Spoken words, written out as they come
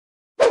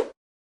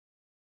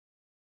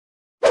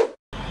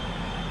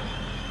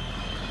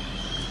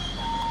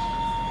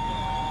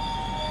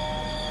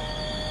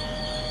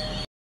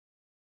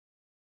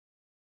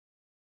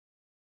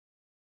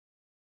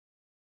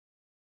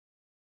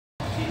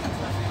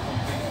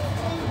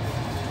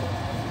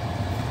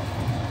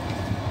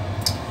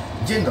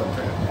Dzień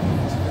dobry.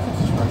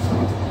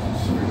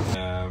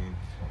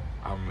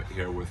 I'm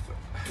here with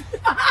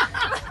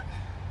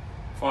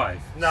 5,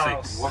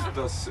 No. 6. what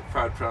does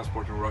fair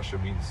transport in Russia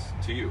means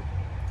to you?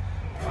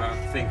 I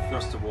think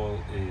first of all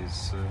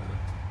is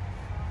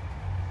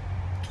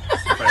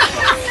fair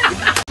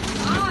transport.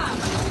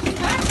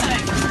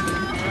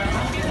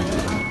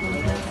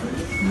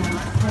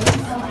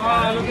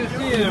 Ah, look at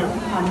here.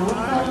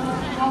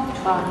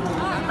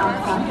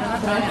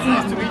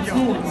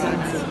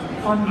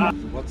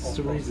 What's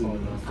the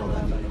reason for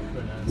that?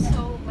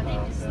 So my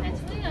name is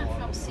Natalie, I'm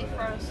from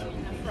Seafarers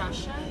Union of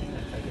Russia,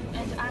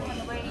 and I'm on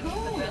the way to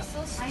the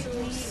vessels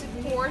to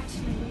support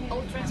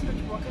all transport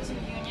workers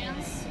and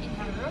unions in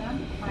Europe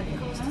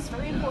because it's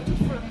very important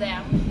for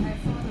them.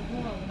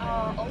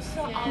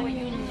 Also our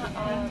union is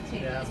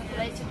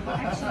affiliated to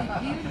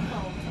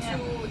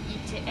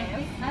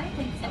ETF,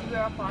 and we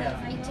are part of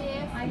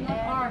ETF, and we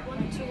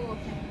want to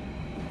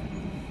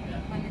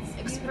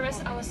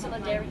express our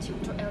solidarity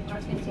to air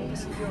transport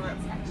workers in Europe.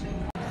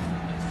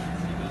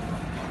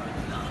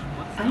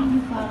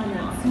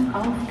 Eingefahrener Zug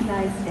auf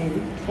Gleis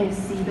 11,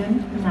 S7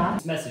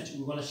 nach. Message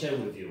we want to share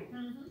with you.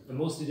 And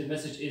mostly the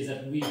message is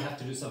that we have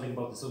to do something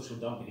about the social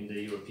dumping in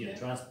the European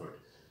transport.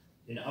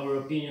 In our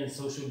opinion,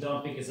 social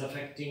dumping is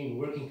affecting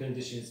working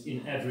conditions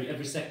in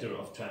every sector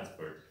of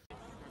transport.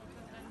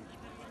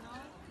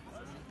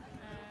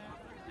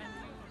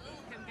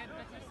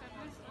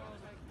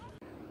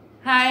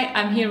 Hi,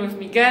 I'm here with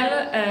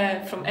Miguel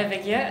from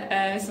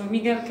EVG. So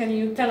Miguel, can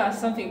you tell us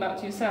something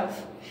about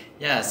yourself?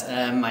 Yes,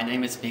 my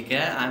name is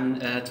Miguel. I'm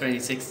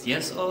 26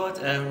 years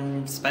old,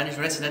 Spanish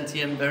resident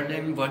here in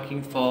Berlin,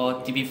 working for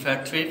DB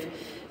Fairtrip.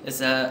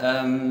 It's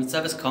a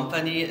service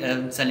company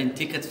selling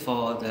tickets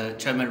for the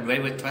German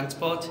railway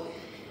transport.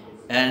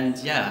 And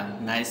yeah,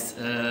 nice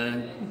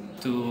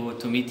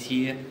to meet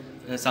here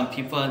some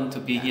people and to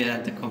be here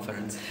at the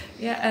conference.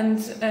 Yeah, and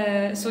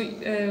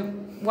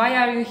why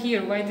are you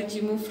here? Why did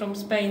you move from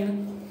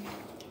Spain?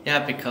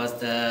 Yeah, because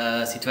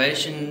the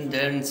situation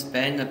there in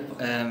Spain,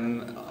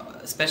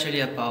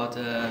 especially about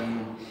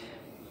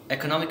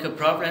economical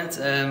problems,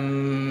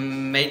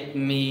 made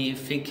me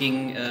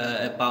thinking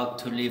about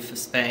to leave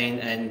Spain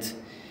and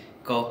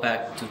go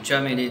back to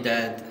Germany.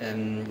 That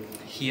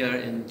here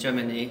in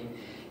Germany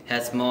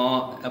has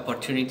more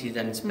opportunity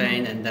than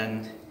Spain, and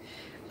then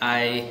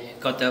I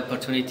got the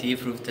opportunity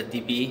through the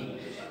DB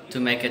to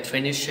make a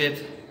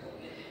traineeship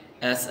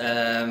as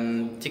a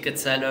ticket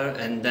seller,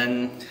 and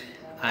then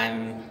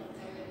I'm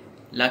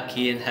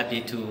lucky and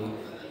happy to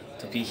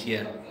be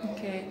here.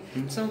 Okay,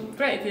 so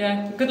great,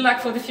 yeah. Good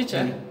luck for the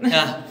future.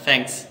 Yeah,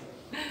 thanks.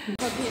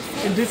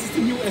 And this is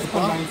the new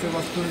S-Bahn that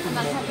was built in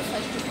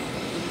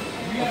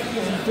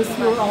this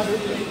year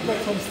the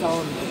platforms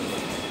down.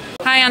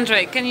 Hi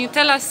Andre, can you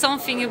tell us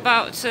something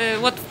about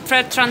what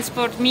fair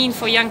transport means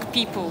for young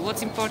people?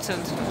 What's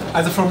important?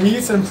 Also for me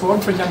it's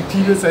important for young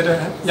people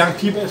that young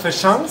people have a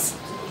chance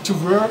to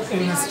work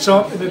in this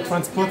job in the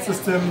transport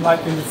system,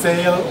 like in the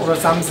sale or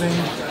something,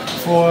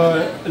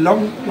 for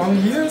long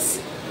years,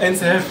 and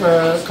they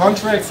have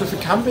contracts with a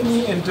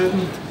company and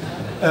didn't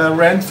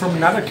rent from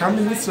another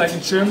companies. Like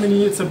in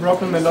Germany it's a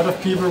problem, a lot of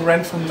people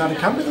rent from other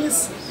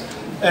companies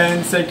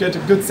and they get a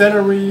good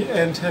salary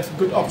and have a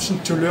good option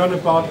to learn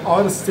about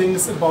all these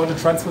things about the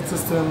transport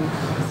system.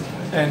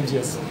 And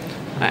yes.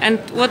 And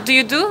what do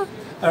you do?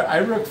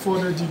 I work for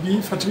the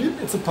DB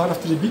Vertrieb. It's a part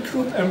of the DB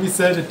group, and we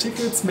sell the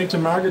tickets, make the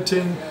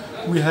marketing.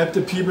 We help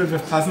the people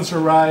with passenger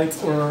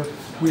rides, or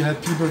we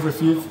help people with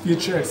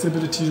wheelchair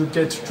accessibility to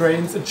get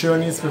trains and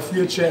journeys with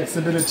wheelchair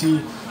accessibility,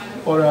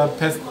 or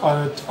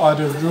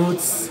the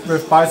routes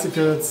with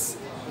bicycles.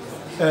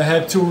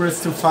 Help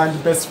tourists to find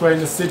the best way in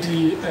the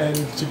city and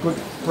a good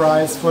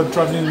price for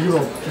traveling in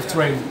Europe with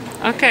train.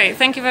 Okay,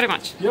 thank you very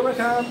much. You're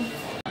welcome.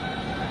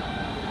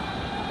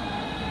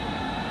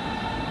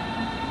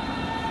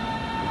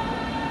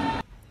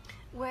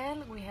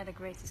 Well, we had a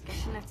great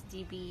discussion at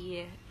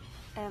DB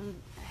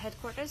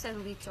headquarters,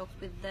 and we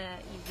talked with the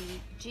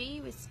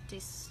EVG, which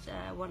is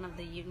one of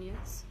the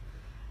unions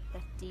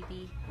that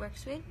DB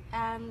works with,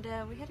 and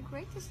we had a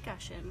great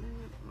discussion.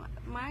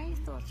 My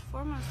thoughts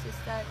foremost is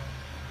that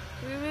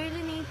we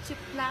really need to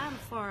plan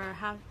for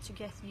how to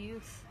get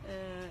youth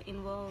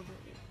involved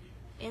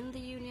in the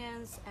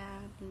unions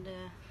and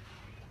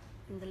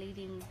in the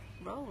leading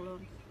role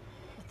on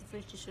what the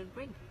future should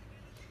bring.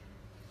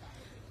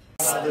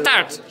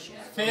 Start!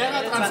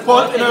 Fairer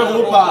Transport in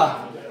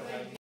Europa.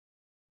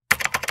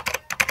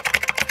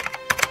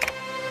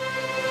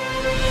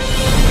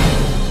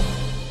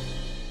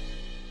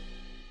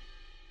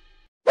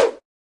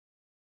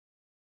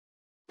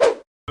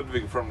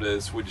 Ludwig from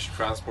the Swedish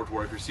Transport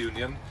Workers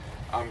Union.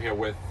 I'm here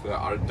with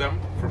Artem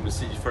from the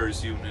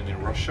Seafarers Union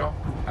in Russia.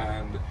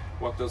 And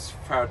what does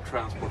fair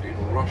transport in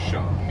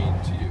Russia mean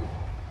to you?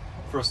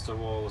 First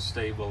of all,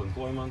 stable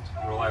employment,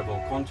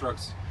 reliable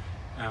contracts,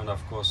 and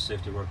of course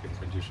safety working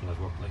conditions at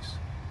workplace.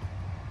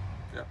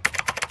 Yeah.